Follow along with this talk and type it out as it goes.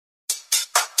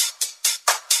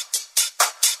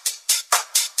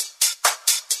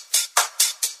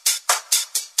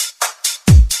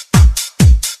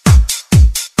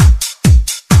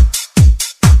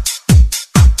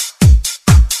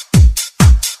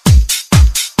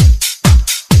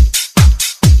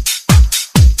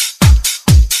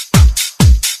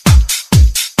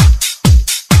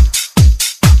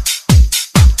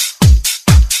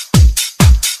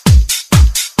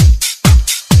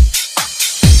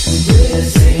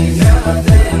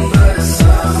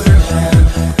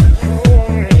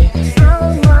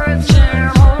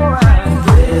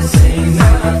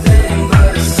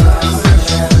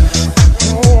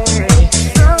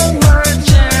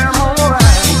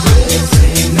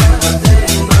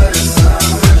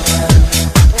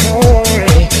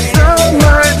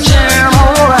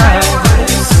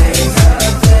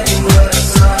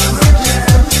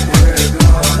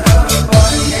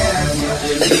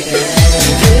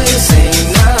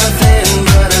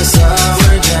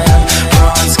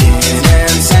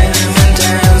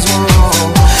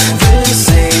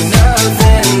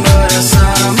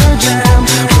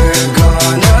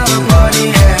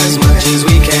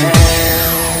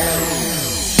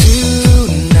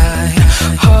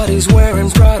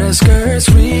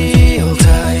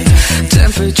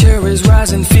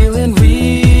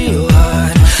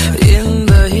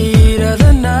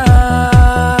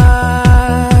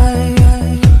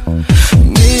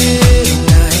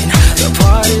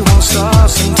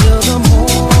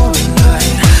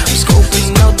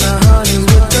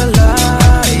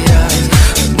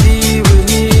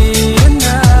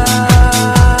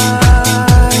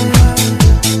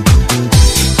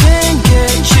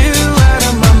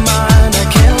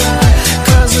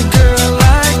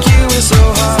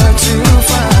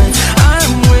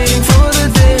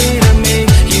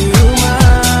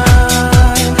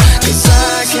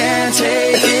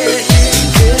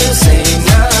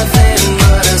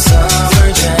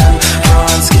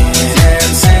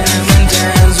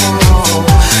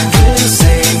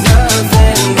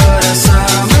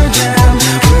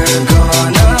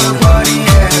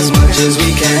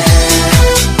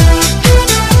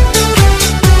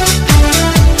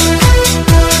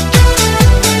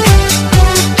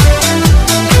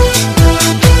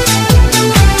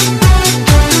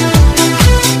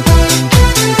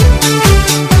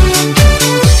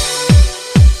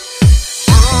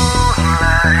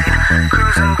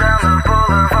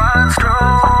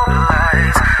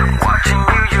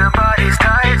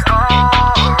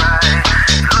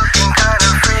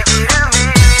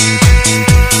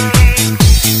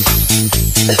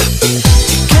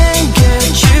Can't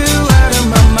get you out of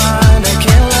my mind, I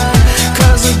can't lie,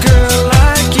 'cause a girl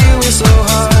like you is so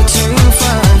hard to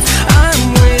find. I'm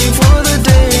waiting for the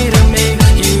day to make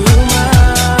you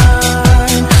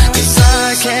mine, 'cause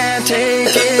I can't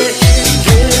take it.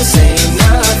 This ain't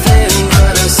nothing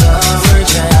but a summer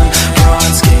jam.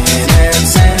 Bronze skin and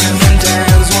cinnamon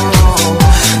tans, whoa.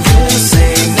 This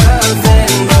ain't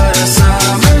nothing but a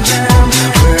summer jam.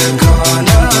 We're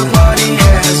gonna party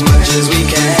as much as we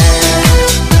can.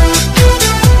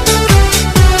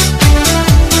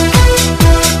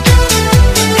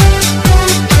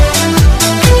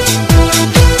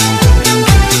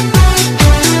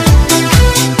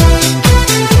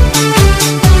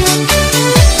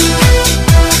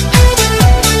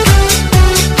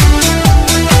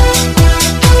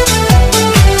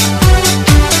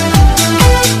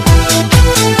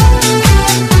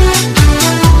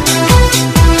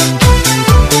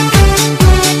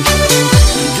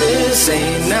 This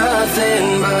ain't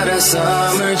nothing but a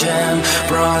summer jam.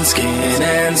 Bronze skin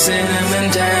and cinnamon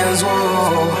tans,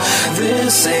 whoa.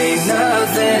 This ain't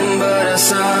nothing but a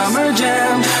summer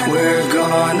jam. We're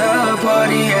gonna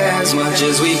party as much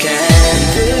as we can.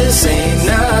 This ain't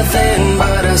nothing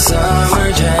but a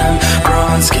summer jam.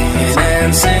 Bronze skin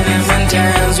and cinnamon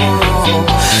tans, whoa.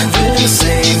 This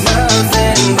ain't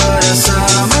nothing but a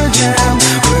summer jam.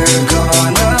 We're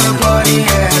gonna party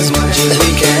as much as we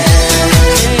can.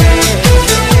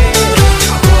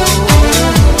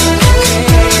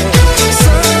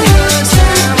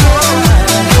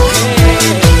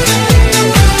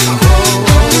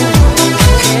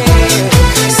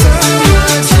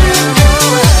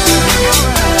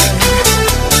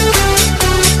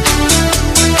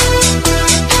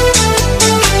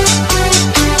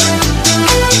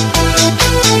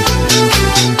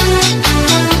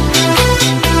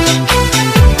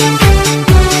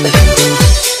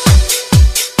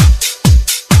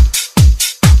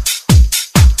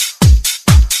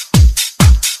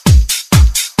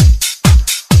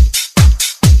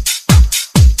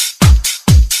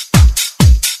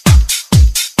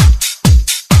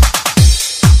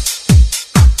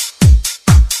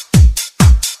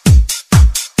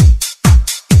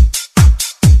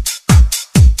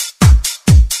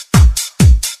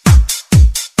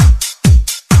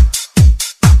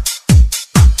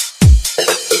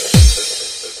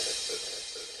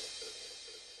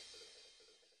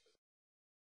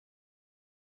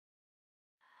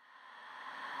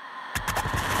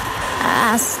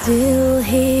 I still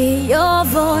hear your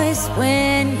voice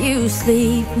when you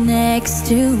sleep next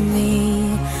to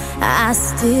me. I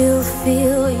still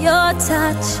feel your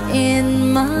touch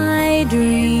in my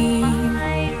dream.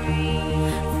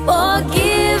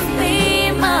 Forgive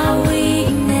me my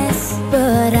weakness,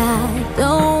 but I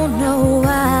don't know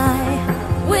why.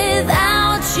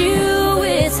 Without you,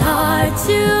 it's hard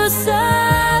to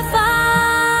survive.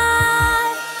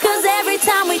 'Cause every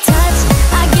time we touch,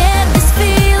 I get this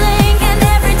feeling, and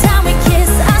every time we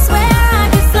kiss, I swear I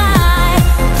could fly.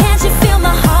 Can't you feel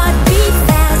my heart beat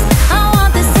fast? I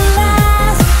want this to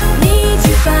last. Need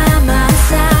you by my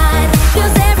side.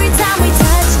 'Cause every time we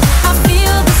touch, I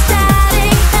feel the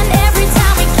static, and every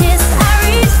time we kiss, I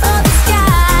reach for the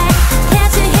sky.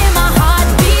 Can't you hear my heart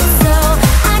beat? So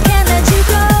I can't let you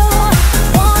go.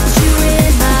 Want you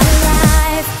in my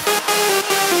life.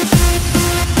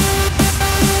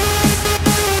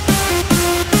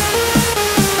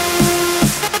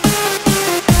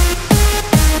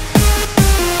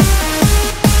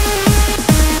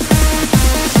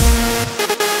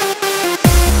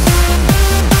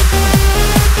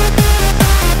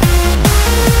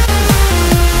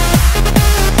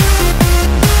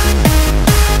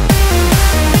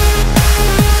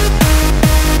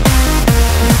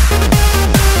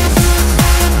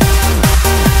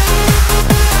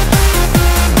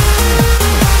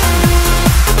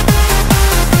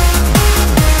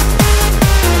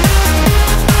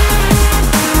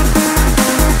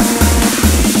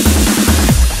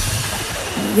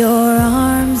 Your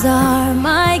arms are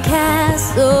my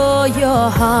castle, your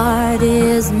heart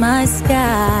is my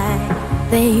sky.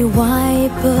 They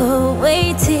wipe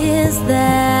away tears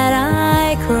that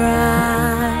I cry.